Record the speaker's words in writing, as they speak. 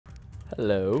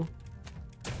Hello.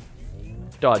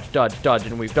 Dodge, dodge, dodge,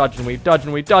 and weave, dodge and weave, dodge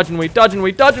and weave, dodge and weave, dodge and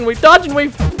weave, dodge and weave, dodge and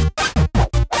weave.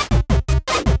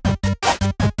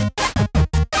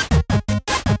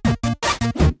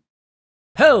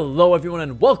 Hello everyone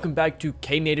and welcome back to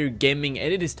Knader Gaming,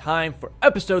 and it is time for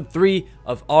episode 3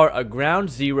 of our Aground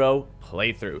 0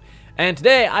 playthrough. And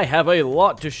today I have a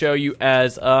lot to show you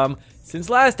as, since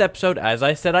last episode, as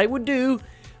I said I would do,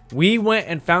 we went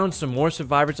and found some more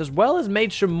survivors as well as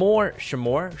made some more,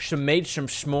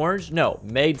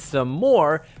 made some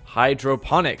more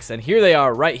hydroponics. And here they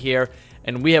are right here,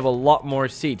 and we have a lot more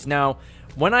seeds. Now,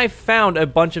 when I found a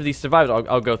bunch of these survivors,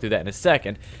 I'll go through that in a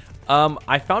second.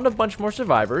 I found a bunch more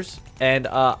survivors, and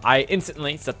I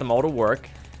instantly set them all to work.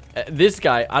 This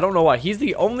guy, I don't know why, he's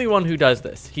the only one who does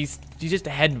this. He just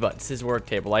headbutts his work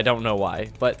table. I don't know why,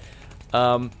 but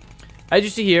as you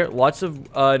see here, lots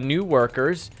of new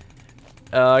workers,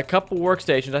 a couple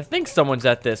workstations. I think someone's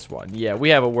at this one. Yeah, we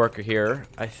have a worker here.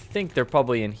 I think they're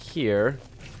probably in here.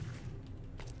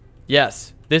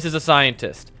 Yes, this is a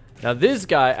scientist. Now this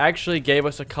guy actually gave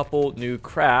us a couple new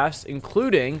crafts,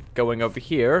 including, going over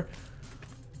here,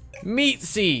 meat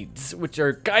seeds, which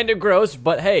are kind of gross,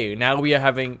 but hey, now we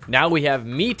have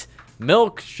meat,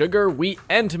 milk, sugar, wheat,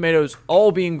 and tomatoes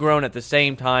all being grown at the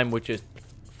same time, which is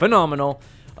phenomenal.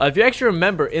 If you actually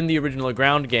remember in the original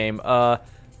Aground game,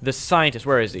 the scientist,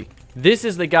 where is he? This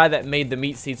is the guy that made the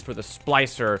meat seeds for the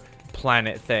Splicer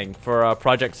planet thing, for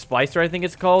Project Splicer, I think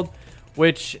it's called.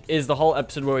 Which is the whole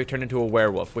episode where we turn into a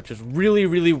werewolf, which is really,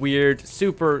 really weird,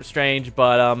 super strange,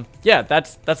 but yeah,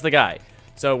 that's the guy.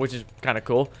 So, which is kind of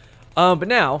cool. But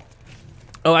now,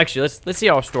 oh, actually, let's see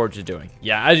how our storage is doing.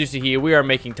 Yeah, as you see here, we are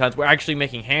making tons. We're actually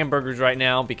making hamburgers right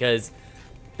now because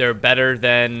they're better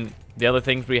than the other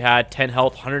things we had. 10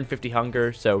 health, 150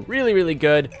 hunger, so really, really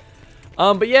good.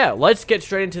 But yeah, let's get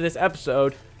straight into this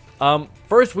episode.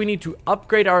 First, we need to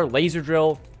upgrade our laser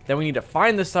drill. Then we need to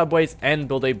find the subways and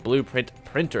build a blueprint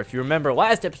printer. If you remember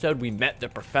last episode, we met the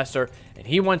professor, and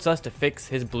he wants us to fix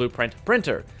his blueprint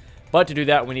printer. But to do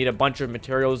that, we need a bunch of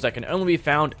materials that can only be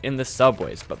found in the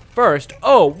subways. But first,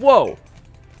 oh, whoa!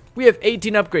 We have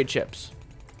 18 upgrade chips.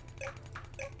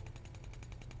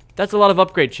 That's a lot of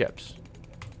upgrade chips.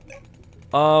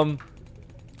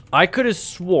 I could have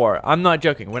swore, I'm not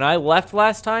joking, when I left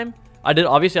last time,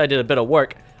 obviously I did a bit of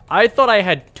work. I thought I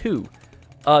had 2.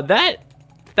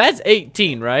 That's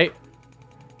 18, right?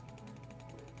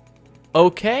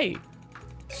 Okay.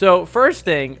 So, first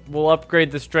thing, we'll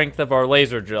upgrade the strength of our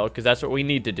laser drill, because that's what we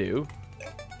need to do.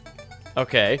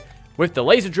 Okay. With the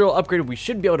laser drill upgraded, we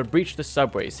should be able to breach the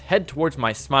subways. Head towards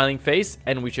my smiling face,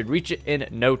 and we should reach it in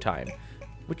no time.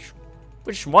 Which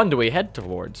one do we head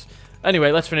towards?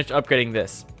 Anyway, let's finish upgrading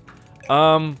this.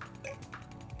 Wow.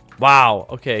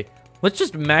 Okay. Let's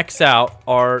just max out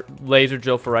our laser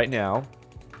drill for right now.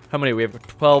 How many? We have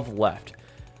 12 left.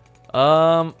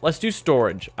 Let's do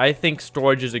storage. I think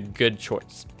storage is a good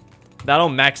choice. That'll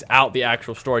max out the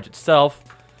actual storage itself.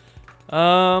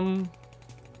 Let's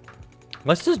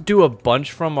just do a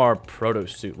bunch from our proto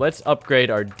suit. Let's upgrade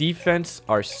our defense,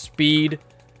 our speed,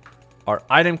 our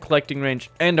item collecting range,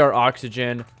 and our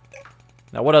oxygen.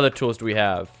 Now, what other tools do we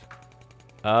have?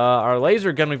 Our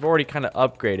laser gun we've already kind of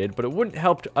upgraded, but it wouldn't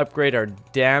help to upgrade our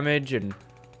damage and...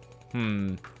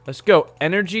 Let's go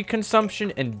energy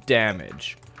consumption and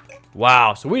damage.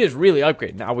 Wow, so we just really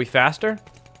upgraded. Now, are we faster?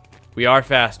 We are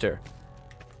faster.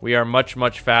 We are much,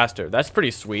 much faster. That's pretty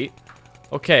sweet.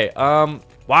 Okay,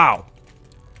 wow.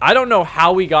 I don't know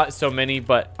how we got so many,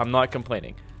 but I'm not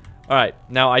complaining. All right,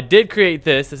 now I did create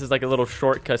this. This is like a little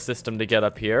shortcut system to get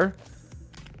up here.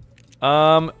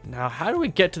 Now how do we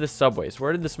get to the subways?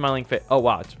 Where did the smiling face? Oh,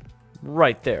 wow, it's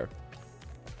right there.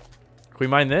 Can we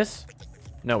mine this?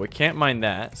 No, we can't mine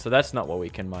that, so that's not what we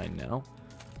can mine now.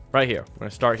 Right here. We're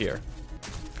gonna start here.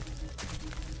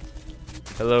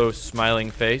 Hello,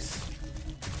 smiling face.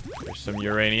 There's some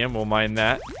uranium. We'll mine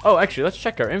that. Oh, actually, let's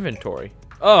check our inventory.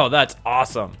 Oh, that's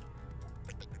awesome.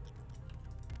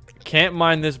 Can't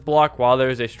mine this block while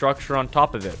there's a structure on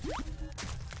top of it.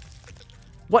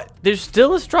 What? There's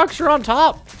still a structure on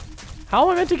top? How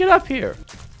am I meant to get up here?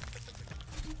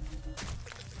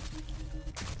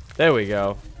 There we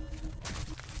go.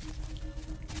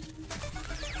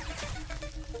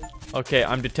 Okay,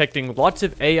 I'm detecting lots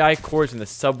of AI cores in the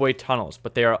subway tunnels,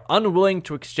 but they are unwilling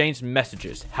to exchange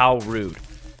messages. How rude.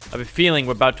 I have a feeling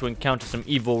we're about to encounter some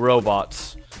evil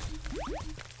robots.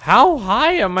 How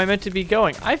high am I meant to be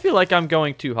going? I feel like I'm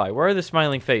going too high. Where are the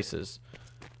smiling faces?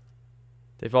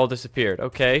 They've all disappeared.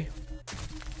 Okay.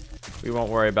 We won't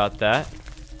worry about that.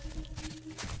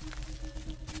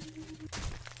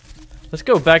 Let's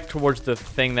go back towards the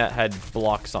thing that had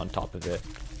blocks on top of it.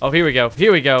 Oh, here we go.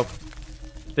 Here we go.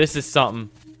 This is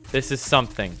something. This is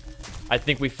something. I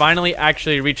think we finally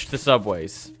actually reached the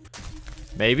subways.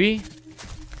 Maybe?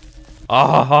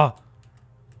 Ah.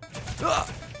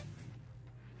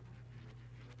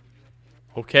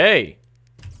 Okay.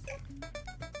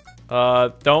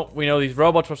 Don't we know these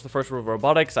robots? What's the first rule of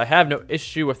robotics? I have no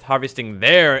issue with harvesting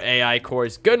their AI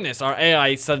cores. Goodness, our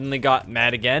AI suddenly got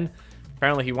mad again.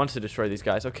 Apparently he wants to destroy these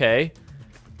guys. Okay.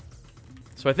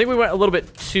 So I think we went a little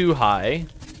bit too high.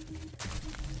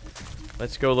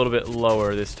 Let's go a little bit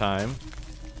lower this time.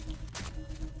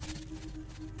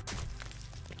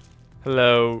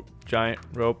 Hello, giant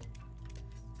rope.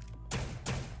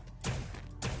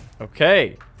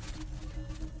 Okay.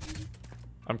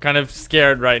 I'm kind of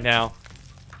scared right now.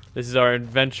 This is our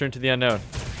adventure into the unknown.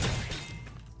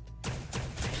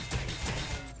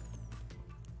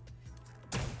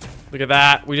 Look at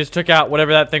that. We just took out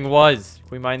whatever that thing was.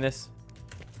 Can we mine this?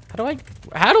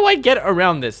 How do I get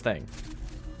around this thing?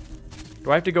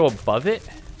 Do I have to go above it?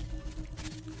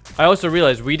 I also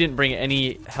realized we didn't bring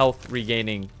any health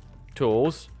regaining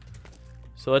tools.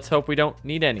 So let's hope we don't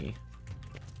need any.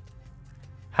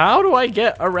 How do I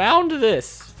get around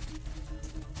this?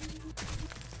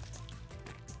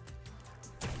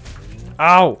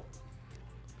 Ow!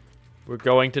 We're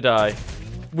going to die.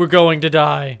 We're going to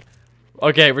die.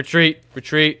 Okay, retreat.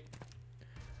 Retreat.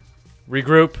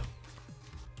 Regroup.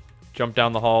 Jump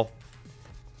down the hall.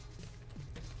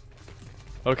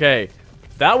 Okay.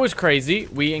 That was crazy.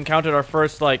 We encountered our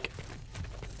first, like...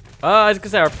 I was gonna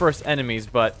say our first enemies,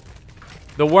 but...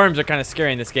 The worms are kind of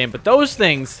scary in this game, but those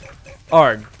things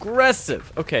are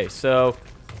aggressive. Okay, so...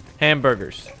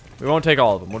 Hamburgers. We won't take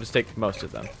all of them. We'll just take most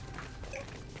of them.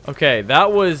 Okay,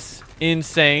 that was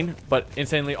insane, but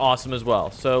insanely awesome as well.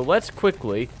 So let's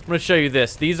quickly, I'm going to show you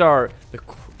this. These are the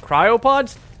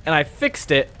cryopods, and I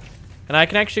fixed it, and I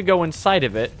can actually go inside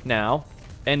of it now,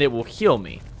 and it will heal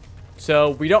me.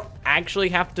 So we don't actually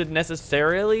have to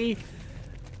necessarily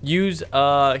use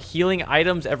healing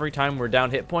items every time we're down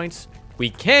hit points.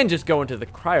 We can just go into the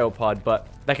cryopod, but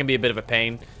that can be a bit of a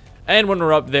pain. And when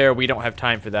we're up there, we don't have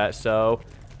time for that, so...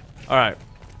 Alright.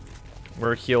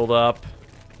 We're healed up.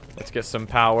 Let's get some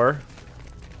power.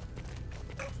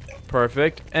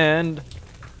 Perfect. And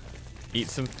eat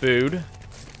some food.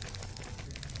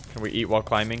 Can we eat while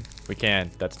climbing? We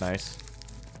can. That's nice.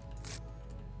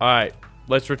 Alright.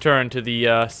 Let's return to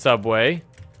the subway.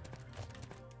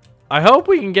 I hope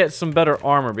we can get some better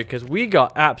armor because we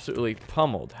got absolutely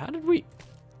pummeled. How did we...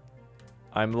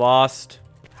 I'm lost.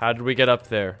 How did we get up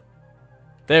there?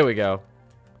 There we go.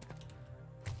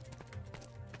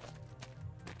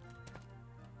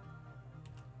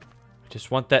 Just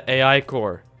want that AI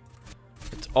core.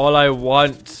 It's all I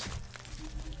want.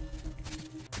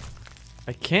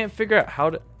 I can't figure out how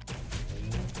to...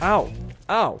 Ow.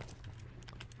 Ow.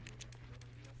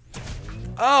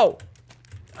 Ow.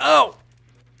 Ow.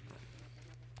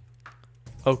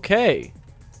 Okay.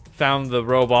 Found the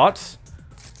robots.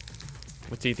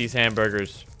 Let's eat these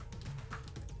hamburgers.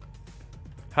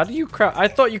 How do you crouch? I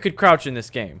thought you could crouch in this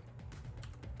game.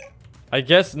 I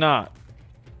guess not.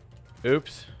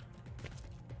 Oops.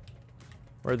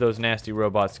 Where'd those nasty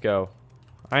robots go?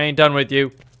 I ain't done with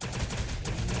you.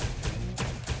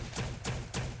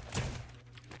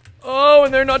 Oh,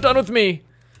 and they're not done with me.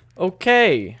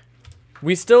 Okay.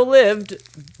 We still lived,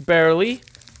 barely.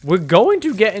 We're going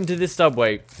to get into this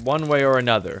subway one way or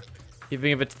another. Even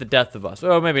if it's the death of us.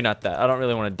 Oh, maybe not that. I don't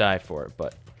really want to die for it,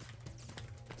 but...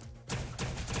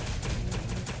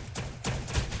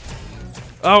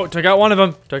 Oh, took out one of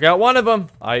them. Took out one of them.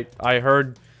 I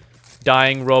heard...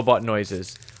 dying robot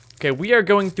noises. Okay, we are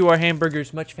going through our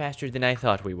hamburgers much faster than I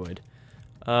thought we would.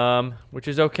 Which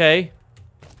is okay.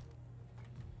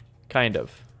 Kind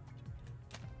of.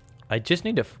 I just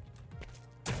need to...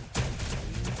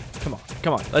 Come on,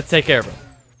 come on. Let's take care of him.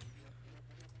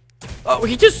 Oh,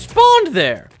 he just spawned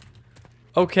there!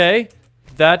 Okay,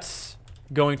 that's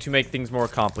going to make things more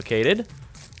complicated.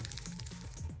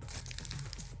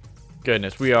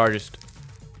 Goodness, we are just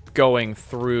going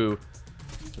through...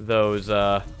 those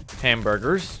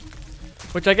hamburgers,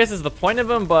 which I guess is the point of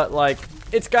them, but like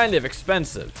it's kind of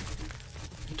expensive.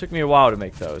 It took me a while to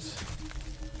make those.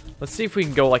 Let's see if we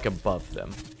can go like above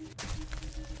them.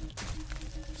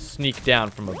 Sneak down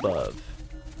from above.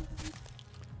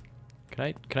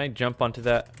 Can I jump onto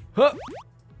that? Huh!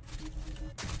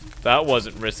 That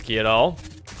wasn't risky at all.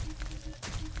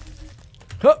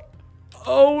 Huh!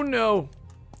 Oh no!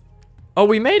 Oh,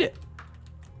 we made it!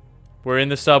 We're in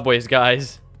the subways,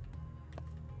 guys.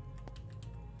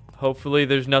 Hopefully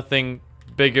there's nothing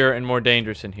bigger and more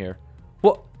dangerous in here.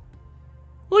 What?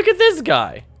 Look at this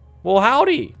guy. Well,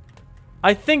 howdy.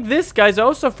 I think this guy's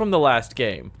also from the last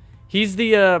game. He's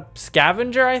the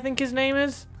scavenger, I think his name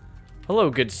is. Hello,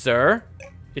 good sir.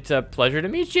 It's a pleasure to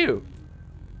meet you.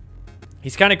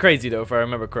 He's kind of crazy, though, if I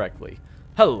remember correctly.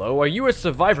 Hello, are you a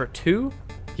survivor, too?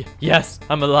 Yes,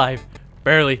 I'm alive.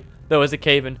 Barely. There was a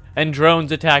cave-in, and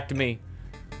drones attacked me.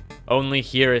 Only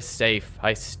here is safe.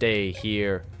 I stay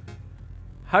here.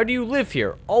 How do you live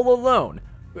here, all alone?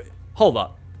 Hold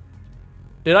up.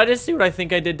 Did I just see what I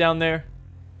think I did down there?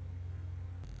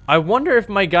 I wonder if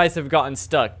my guys have gotten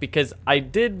stuck, because I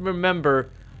did remember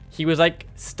he was, like,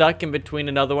 stuck in between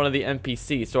another one of the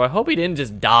NPCs, so I hope he didn't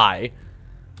just die.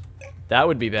 That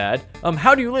would be bad.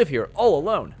 How do you live here, all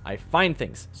alone? I find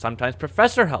things. Sometimes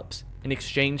Professor helps, in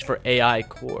exchange for AI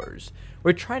cores.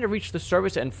 We're trying to reach the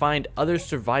surface and find other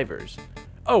survivors.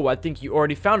 Oh, I think you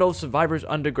already found all the survivors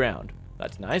underground.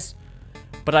 That's nice.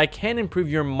 But I can improve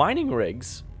your mining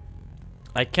rigs.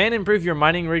 I can improve your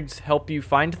mining rigs help you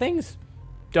find things?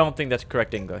 Don't think that's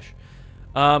correct English.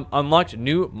 Unlocked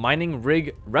new mining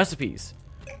rig recipes.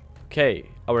 Okay,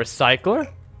 a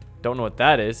recycler? Don't know what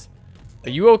that is. Are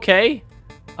you okay?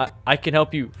 I can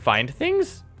help you find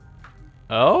things?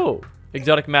 Oh,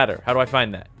 exotic matter. How do I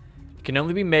find that? It can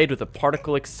only be made with a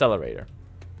particle accelerator.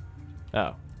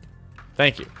 Oh,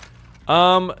 thank you.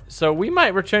 So we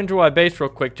might return to our base real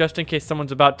quick just in case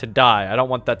someone's about to die. I don't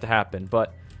want that to happen,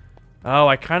 but... Oh,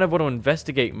 I kind of want to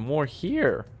investigate more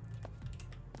here.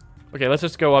 Okay, let's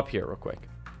just go up here real quick.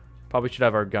 Probably should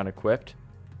have our gun equipped.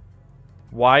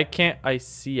 Why can't I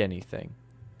see anything?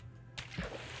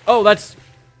 Oh, that's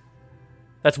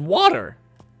water.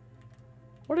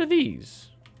 What are these?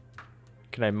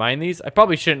 Can I mine these? I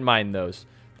probably shouldn't mine those.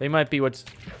 They might be what's...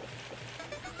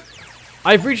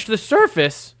 I've reached the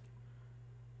surface.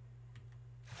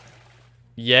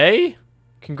 Yay.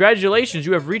 Congratulations,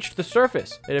 you have reached the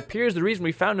surface. It appears the reason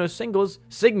we found no signals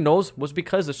was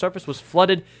because the surface was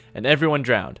flooded and everyone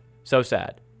drowned. So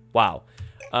sad. Wow.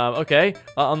 Okay.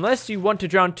 Unless you want to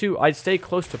drown too, I'd stay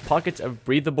close to pockets of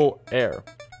breathable air.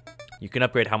 You can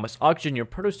upgrade how much oxygen your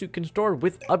protosuit can store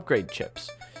with upgrade chips.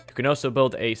 You can also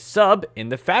build a sub in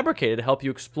the fabricator to help you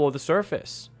explore the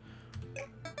surface.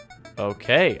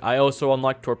 Okay. I also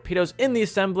unlocked torpedoes in the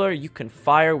assembler you can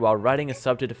fire while riding a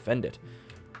sub to defend it.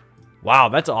 Wow,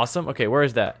 that's awesome. Okay, where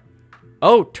is that?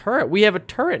 Oh, turret. We have a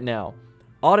turret now.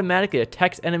 Automatically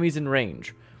attacks enemies in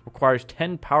range. Requires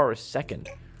 10 power a second.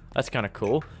 That's kind of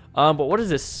cool. But what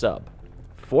is this sub?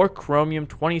 4 chromium,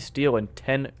 20 steel, and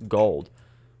 10 gold.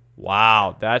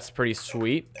 Wow, that's pretty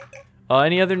sweet.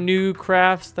 Any other new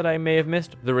crafts that I may have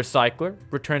missed? The recycler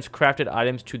returns crafted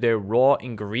items to their raw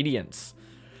ingredients.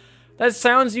 That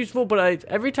sounds useful, but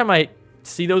every time I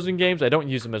see those in games, I don't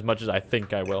use them as much as I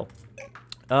think I will.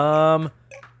 And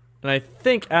I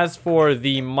think as for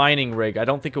the mining rig, I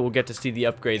don't think we'll get to see the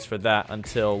upgrades for that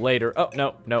until later. Oh,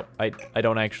 no, I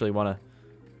don't actually want to,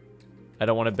 I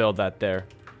don't want to build that there.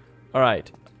 All right.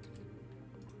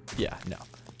 Yeah, no.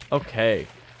 Okay.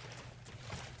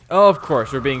 Oh, of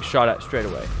course, we're being shot at straight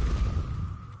away.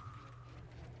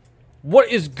 What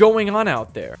is going on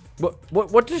out there?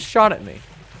 What just shot at me?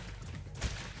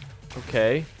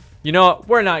 Okay. You know what?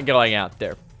 We're not going out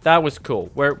there. That was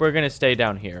cool. We're gonna stay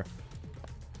down here.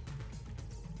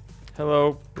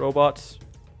 Hello, robots.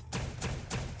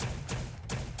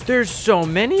 There's so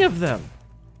many of them.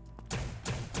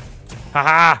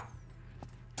 Haha.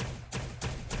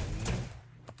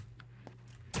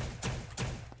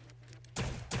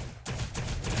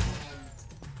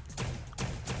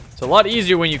 It's a lot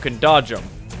easier when you can dodge them.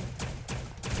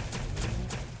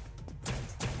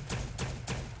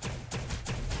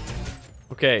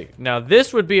 Okay, now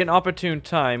this would be an opportune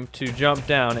time to jump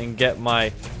down and get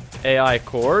my AI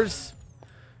cores.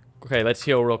 Okay, let's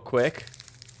heal real quick.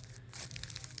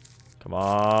 Come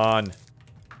on.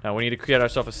 Now we need to create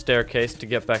ourselves a staircase to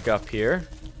get back up here.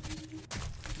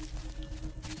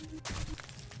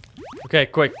 Okay,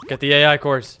 quick, get the AI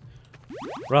cores.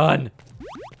 Run.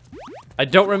 I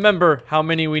don't remember how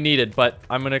many we needed, but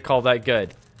I'm gonna call that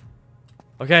good.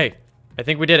 Okay, I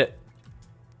think we did it.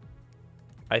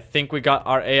 I think we got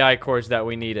our AI cores that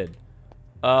we needed.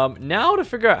 Now to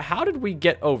figure out how did we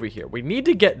get over here. We need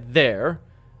to get there,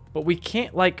 but we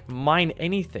can't like mine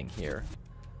anything here.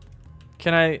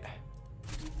 Can I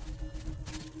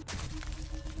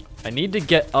need to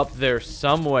get up there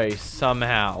some way,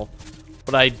 somehow,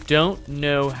 but I don't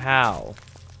know how.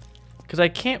 Because I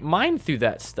can't mine through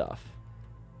that stuff.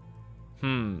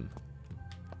 Maybe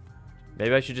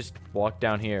I should just walk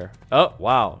down here. Oh,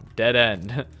 wow. Dead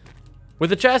end.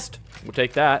 With a chest. We'll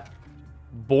take that.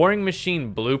 Boring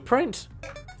machine blueprint?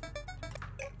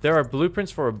 There are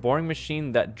blueprints for a boring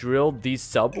machine that drilled these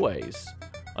subways.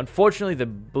 Unfortunately, the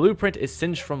blueprint is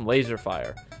singed from laser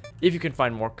fire. If you can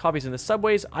find more copies in the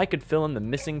subways, I could fill in the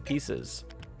missing pieces.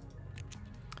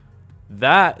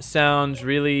 That sounds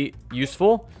really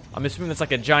useful. I'm assuming that's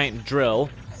like a giant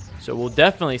drill. So we'll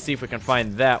definitely see if we can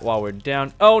find that while we're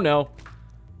down. Oh, no.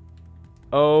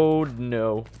 Oh,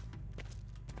 no.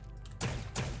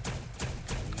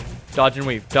 Dodge and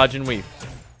weave. Dodge and weave.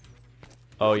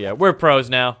 Oh, yeah. We're pros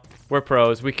now. We're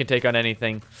pros. We can take on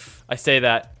anything. I say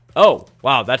that. Oh,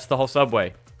 wow. That's the whole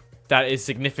subway. That is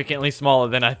significantly smaller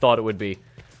than I thought it would be.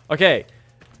 Okay.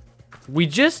 We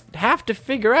just have to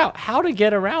figure out how to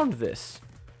get around this.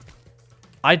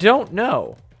 I don't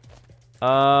know.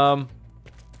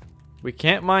 We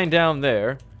can't mine down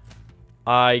there.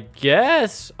 I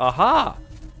guess. Aha.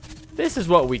 This is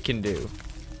what we can do.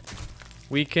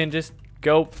 We can just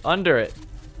go under it.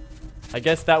 I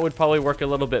guess that would probably work a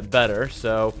little bit better.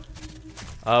 So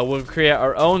we'll create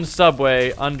our own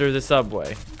subway under the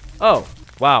subway. Oh,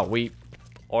 wow. We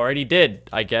already did,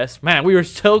 I guess. Man, we were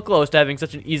so close to having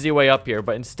such an easy way up here,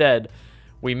 but instead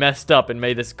we messed up and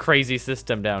made this crazy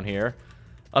system down here.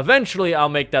 Eventually, I'll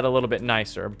make that a little bit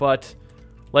nicer, but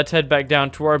let's head back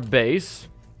down to our base.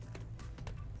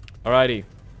 Alrighty.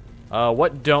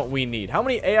 What don't we need? How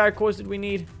many AI cores did we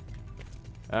need?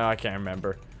 I can't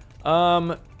remember.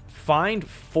 Find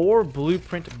 4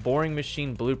 blueprint boring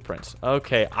machine blueprints.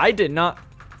 Okay,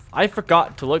 I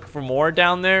forgot to look for more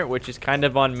down there, which is kind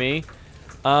of on me.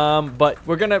 But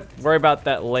we're gonna worry about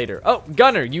that later. Oh,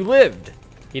 Gunner, you lived.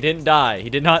 He didn't die. He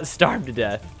did not starve to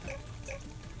death.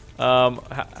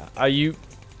 Are you...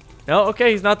 No,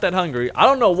 okay, he's not that hungry. I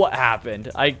don't know what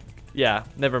happened. Yeah,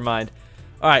 never mind.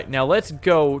 Alright, now let's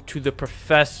go to the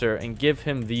professor and give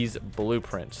him these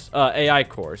blueprints. AI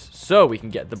cores. So we can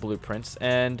get the blueprints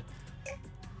and...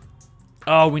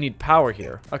 Oh, we need power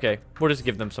here. Okay, we'll just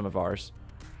give them some of ours.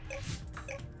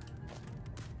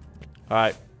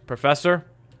 Alright, Professor.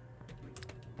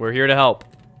 We're here to help.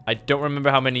 I don't remember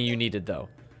how many you needed, though.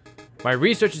 My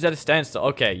research is at a standstill.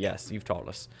 Okay, yes, you've told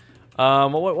us.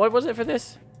 What was it for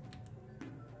this?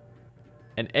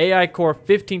 An AI core,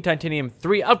 15 titanium,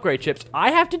 3 upgrade chips.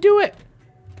 I have to do it.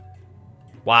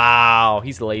 Wow,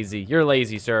 he's lazy. You're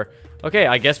lazy, sir. Okay,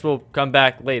 I guess we'll come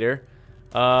back later.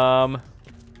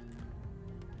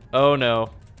 Oh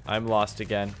no, I'm lost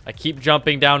again. I keep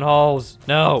jumping down halls.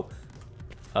 No.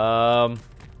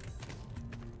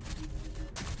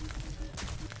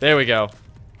 There we go.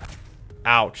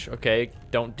 Ouch. Okay,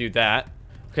 don't do that.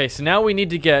 Okay, so now we need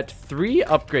to get 3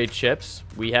 upgrade chips.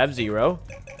 We have 0.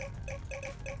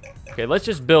 Okay, let's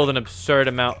just build an absurd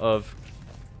amount of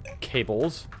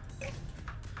cables.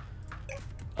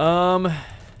 And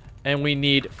we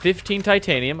need 15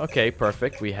 titanium. Okay,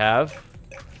 perfect. We have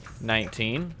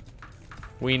 19.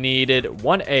 We needed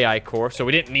 1 AI core, so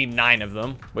we didn't need 9 of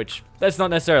them, which that's not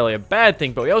necessarily a bad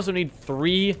thing, but we also need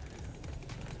 3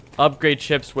 upgrade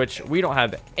chips, which we don't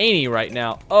have any right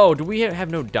now. Oh, do we have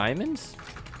no diamonds?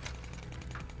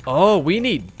 Oh, we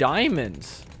need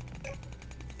diamonds.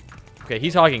 Okay,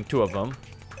 he's hogging 2 of them.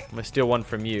 I'm gonna steal 1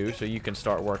 from you so you can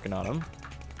start working on them.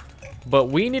 But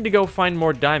we need to go find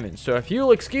more diamonds. So if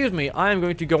you'll excuse me, I am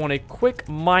going to go on a quick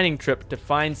mining trip to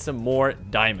find some more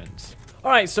diamonds.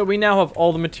 Alright, so we now have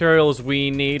all the materials we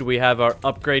need. We have our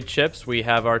upgrade chips, we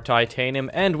have our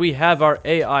titanium, and we have our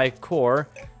AI core.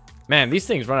 Man, these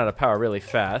things run out of power really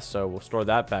fast, so we'll store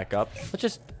that back up. Let's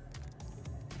just...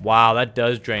 Wow, that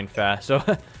does drain fast. So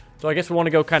I guess we want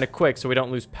to go kind of quick so we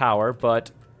don't lose power,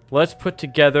 but let's put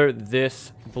together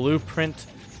this blueprint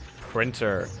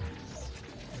printer.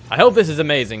 I hope this is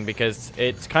amazing because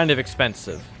it's kind of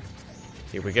expensive.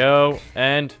 Here we go,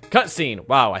 and cutscene.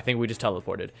 Wow, I think we just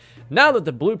teleported. Now that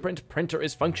the blueprint printer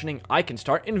is functioning, I can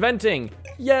start inventing.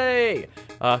 Yay!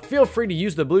 Feel free to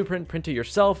use the blueprint printer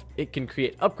yourself. It can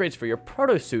create upgrades for your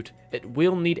proto suit. It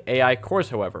will need AI cores,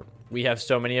 however. We have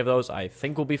so many of those, I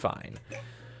think we'll be fine.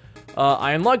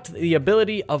 I unlocked the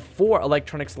ability of 4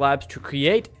 electronics labs to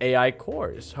create AI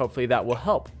cores. Hopefully that will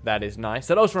help. That is nice.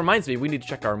 That also reminds me, we need to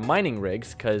check our mining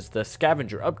rigs because the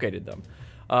scavenger upgraded them.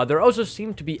 There also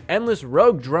seem to be endless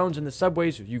rogue drones in the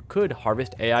subways you could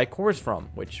harvest AI cores from,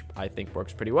 which I think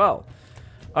works pretty well.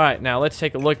 Alright, now let's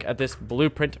take a look at this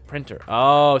blueprint printer.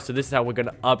 Oh, so this is how we're going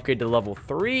to upgrade to level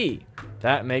 3.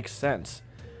 That makes sense.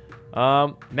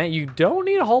 Man, you don't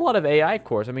need a whole lot of AI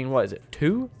cores. I mean, what is it,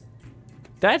 2?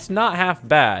 That's not half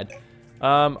bad.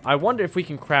 I wonder if we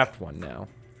can craft one now.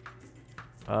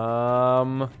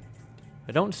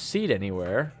 I don't see it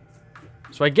anywhere.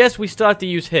 So I guess we still have to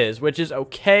use his, which is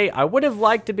okay. I would have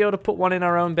liked to be able to put one in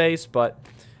our own base, but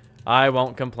I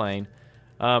won't complain.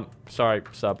 Sorry,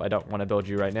 sub, I don't want to build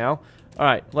you right now.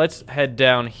 Alright, let's head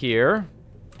down here.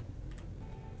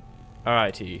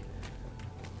 Alrighty.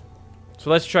 So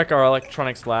let's check our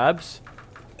electronics labs.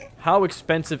 How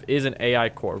expensive is an AI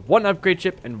core? 1 upgrade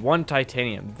chip and 1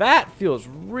 titanium. That feels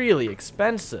really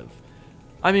expensive.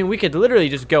 I mean, we could literally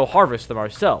just go harvest them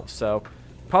ourselves, so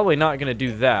probably not going to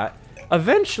do that.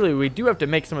 Eventually, we do have to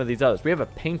make some of these others. We have a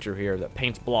painter here that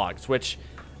paints blocks, which,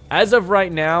 as of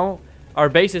right now, our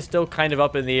base is still kind of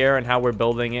up in the air and how we're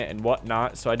building it and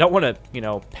whatnot, so I don't want to, you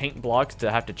know, paint blocks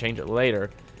to have to change it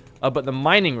later. But the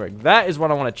mining rig, that is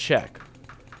what I want to check.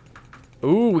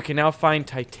 Ooh, we can now find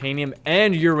titanium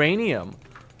and uranium.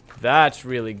 That's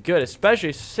really good,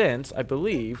 especially since, I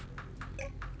believe,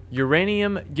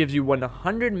 uranium gives you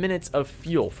 100 minutes of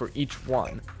fuel for each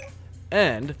one.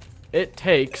 And it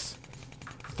takes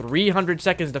 300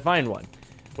 seconds to find one.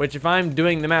 Which, if I'm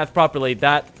doing the math properly,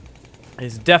 that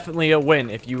is definitely a win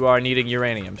if you are needing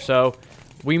uranium. So,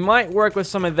 we might work with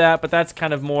some of that, but that's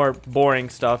kind of more boring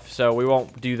stuff, so we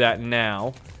won't do that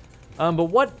now. But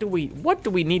what do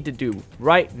we need to do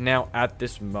right now at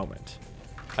this moment?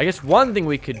 I guess one thing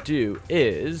we could do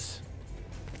is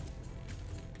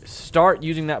start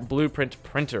using that blueprint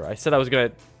printer. I said I was going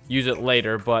to use it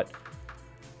later, but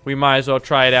we might as well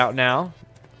try it out now.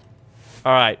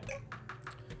 Alright.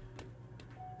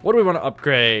 What do we want to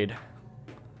upgrade?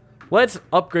 Let's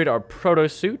upgrade our proto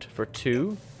suit for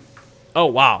 2. Oh,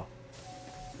 wow.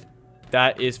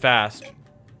 That is fast.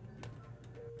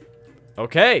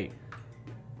 Okay.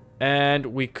 And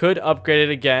we could upgrade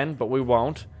it again, but we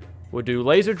won't. We'll do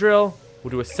laser drill.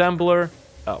 We'll do assembler.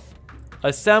 Oh.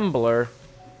 Assembler.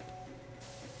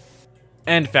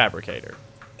 And fabricator.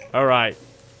 Alright.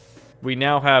 We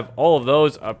now have all of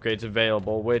those upgrades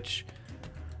available, which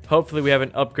hopefully we have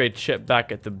an upgrade chip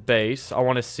back at the base. I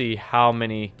want to see how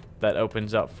many that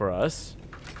opens up for us.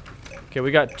 Okay, we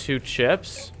got 2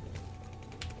 chips.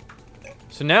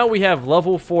 So now we have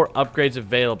level 4 upgrades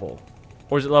available.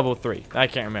 Or is it level 3? I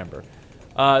can't remember.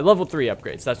 Level 3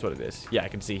 upgrades, that's what it is. Yeah, I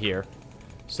can see here.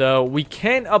 So we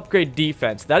can upgrade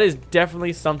defense. That is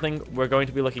definitely something we're going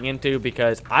to be looking into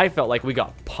because I felt like we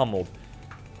got pummeled.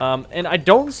 And I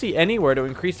don't see anywhere to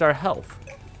increase our health.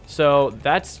 So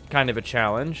that's kind of a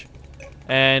challenge.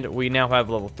 And we now have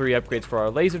level 3 upgrades for our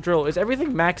laser drill. Is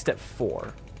everything maxed at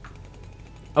 4?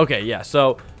 Okay, yeah,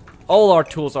 so all our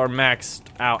tools are maxed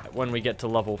out when we get to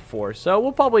level 4. So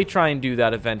we'll probably try and do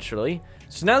that eventually.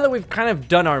 So now that we've kind of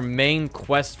done our main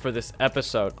quest for this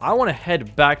episode, I want to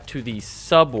head back to the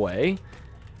subway.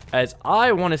 As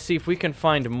I want to see if we can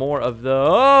find more of the...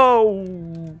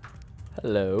 Oh!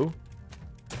 Hello.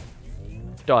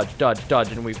 Dodge, dodge,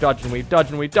 dodge, and weave, dodge, and weave, dodge,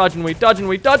 and weave, dodge, and weave, dodge, and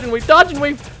weave, dodge, and weave, dodge, and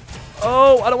weave.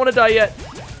 Oh, I don't want to die yet.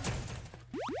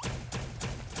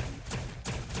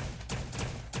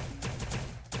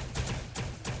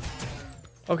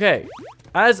 Okay,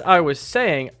 as I was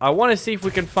saying, I want to see if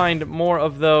we can find more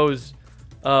of those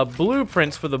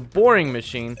blueprints for the boring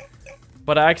machine,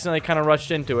 but I accidentally kind of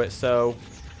rushed into it, so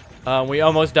we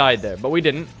almost died there, but we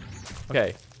didn't.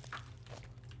 Okay.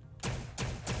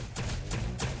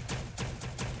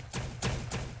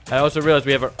 I also realized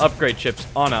we have our upgrade chips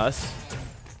on us.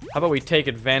 How about we take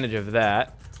advantage of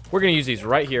that? We're going to use these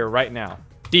right here, right now.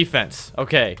 Defense.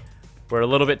 Okay. We're a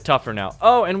little bit tougher now.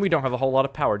 Oh, and we don't have a whole lot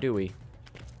of power, do we?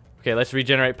 Okay, let's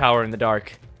regenerate power in the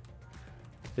dark.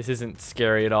 This isn't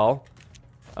scary at all.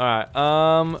 Alright,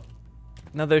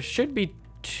 now there should be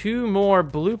 2 more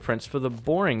blueprints for the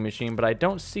boring machine, but I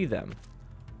don't see them.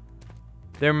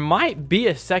 There might be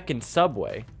a second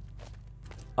subway.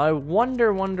 I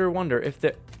wonder if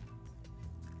there...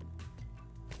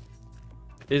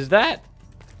 Is that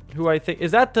who I think...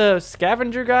 Is that the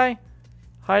scavenger guy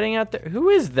hiding out there? Who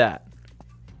is that?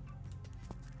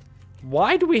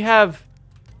 Why do we have...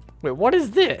 Wait, what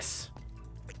is this?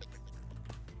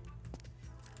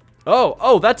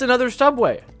 Oh, that's another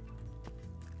subway.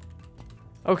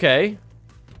 Okay.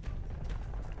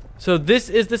 So this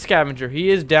is the scavenger.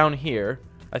 He is down here.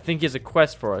 I think he has a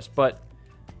quest for us, but...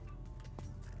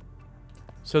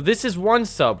 So this is one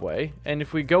subway, and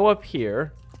if we go up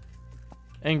here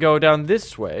and go down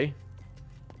this way,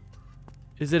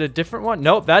 is it a different one?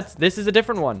 Nope, this is a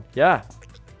different one. Yeah.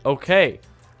 Okay.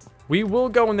 We will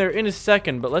go in there in a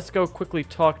second, but let's go quickly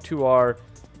talk to our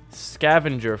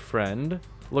scavenger friend.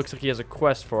 Looks like he has a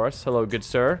quest for us. Hello, good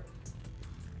sir.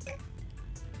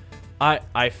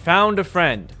 I found a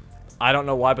friend. I don't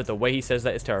know why, but the way he says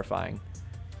that is terrifying.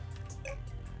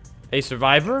 A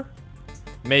survivor?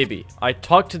 Maybe. I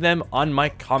talked to them on my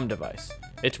comm device.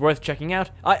 It's worth checking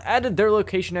out. I added their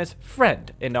location as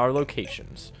friend in our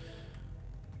locations.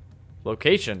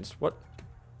 Locations? What?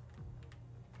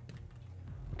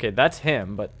 Okay, that's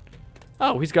him, but...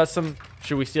 Oh, he's got some...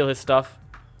 Should we steal his stuff?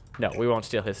 No, we won't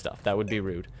steal his stuff. That would be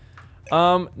rude.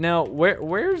 Now,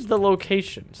 where's the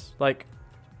locations? Like,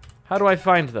 how do I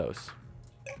find those?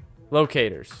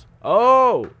 Locators.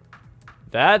 Oh!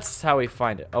 That's how we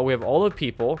find it. Oh, we have all the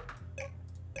people.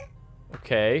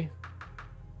 Okay.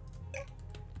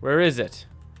 Where is it?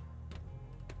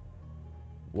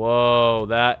 Whoa,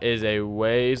 that is a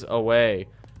ways away.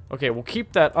 Okay, we'll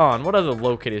keep that on. What other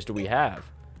locators do we have?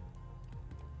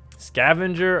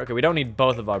 Scavenger. Okay, we don't need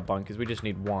both of our bunkers. We just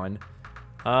need one.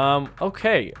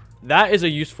 Okay. That is a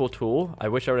useful tool. I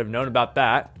wish I would have known about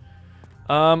that.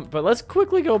 But let's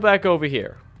quickly go back over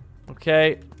here.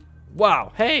 Okay.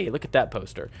 Wow. Hey, look at that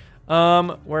poster.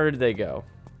 Where did they go?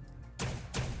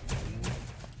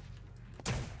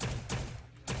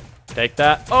 Take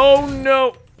that. Oh,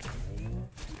 no.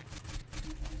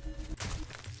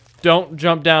 Don't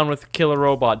jump down with killer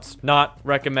robots. Not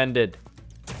recommended.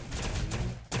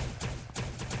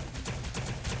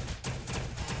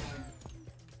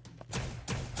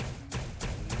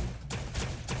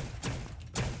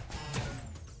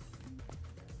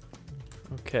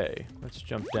 Okay, let's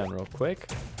jump down real quick.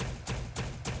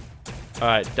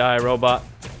 Alright, die, robot.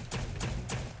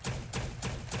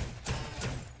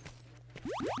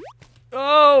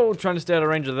 Oh, trying to stay out of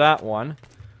range of that one.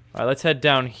 Alright, let's head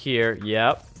down here.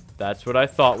 Yep, that's what I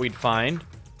thought we'd find.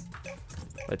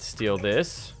 Let's steal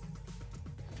this.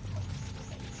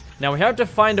 Now we have to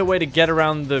find a way to get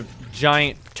around the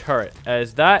giant turret,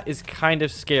 as that is kind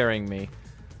of scaring me.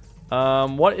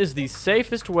 What is the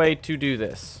safest way to do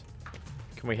this?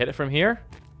 Can we hit it from here?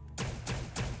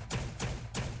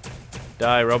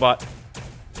 Die, robot.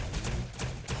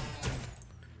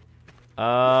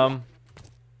 Can't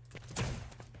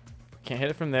hit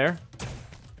it from there.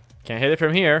 Can't hit it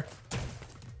from here.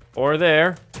 Or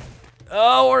there.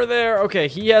 Oh, or there. Okay,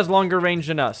 he has longer range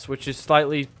than us, which is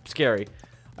slightly scary.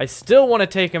 I still want to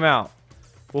take him out.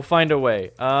 We'll find a way.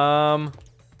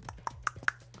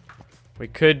 We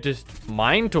could just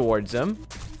mine towards him.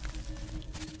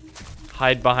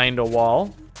 Hide behind a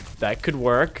wall. That could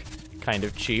work. Kind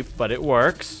of cheap, but it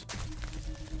works.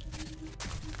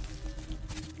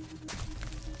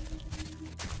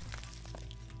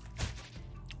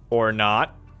 Or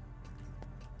not.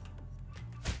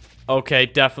 Okay,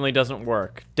 definitely doesn't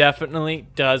work. Definitely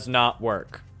does not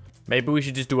work. Maybe we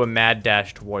should just do a mad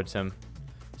dash towards him.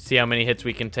 See how many hits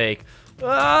we can take.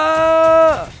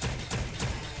 Ah!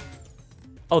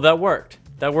 Oh, that worked.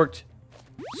 That worked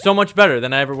so much better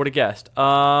than I ever would have guessed.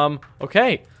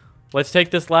 Okay. Let's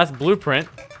take this last blueprint.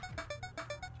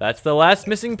 That's the last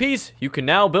missing piece. You can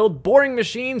now build boring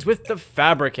machines with the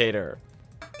fabricator.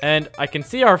 And I can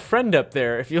see our friend up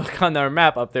there. If you look on our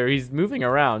map up there, he's moving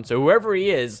around. So whoever he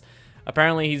is,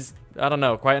 apparently he's, I don't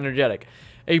know, quite energetic.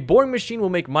 A boring machine will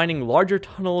make mining larger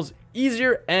tunnels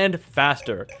easier and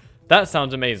faster. That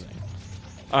sounds amazing.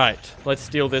 All right, let's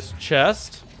steal this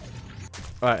chest.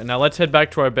 All right, now let's head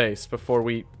back to our base before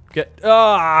we get...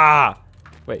 Ah!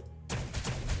 Wait.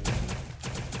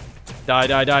 Die,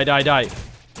 die, die, die, die.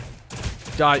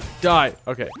 Die, die.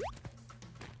 Okay.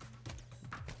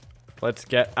 Let's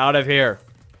get out of here.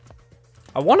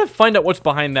 I want to find out what's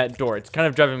behind that door. It's kind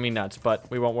of driving me nuts, but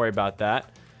we won't worry about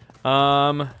that.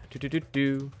 So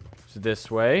this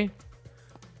way.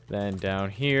 Then down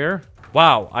here.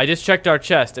 Wow, I just checked our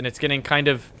chest, and it's getting kind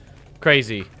of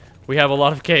crazy. We have a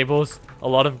lot of cables, a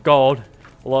lot of gold,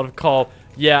 a lot of coal.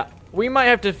 Yeah, we might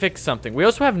have to fix something. We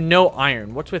also have no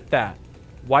iron. What's with that?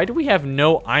 Why do we have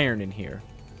no iron in here?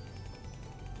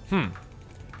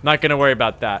 Not gonna worry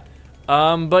about that.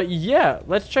 But yeah,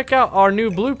 let's check out our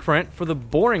new blueprint for the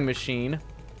boring machine.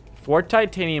 4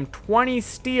 titanium, 20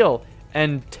 steel,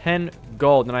 and 10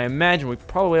 gold. And I imagine we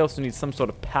probably also need some sort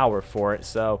of power for it,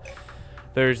 so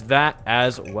there's that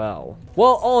as well.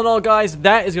 Well, all in all, guys,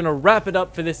 that is gonna wrap it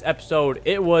up for this episode.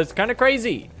 It was kind of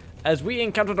crazy, as we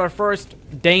encountered our first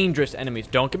dangerous enemies.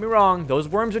 Don't get me wrong, those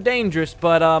worms are dangerous,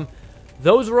 but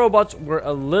those robots were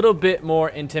a little bit more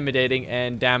intimidating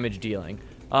and damage dealing.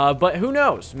 But who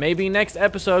knows? Maybe next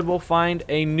episode we'll find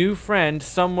a new friend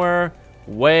somewhere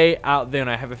way out there, and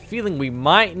I have a feeling we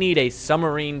might need a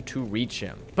submarine to reach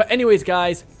him. But anyways,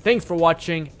 guys, thanks for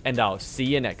watching, and I'll see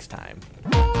you next time.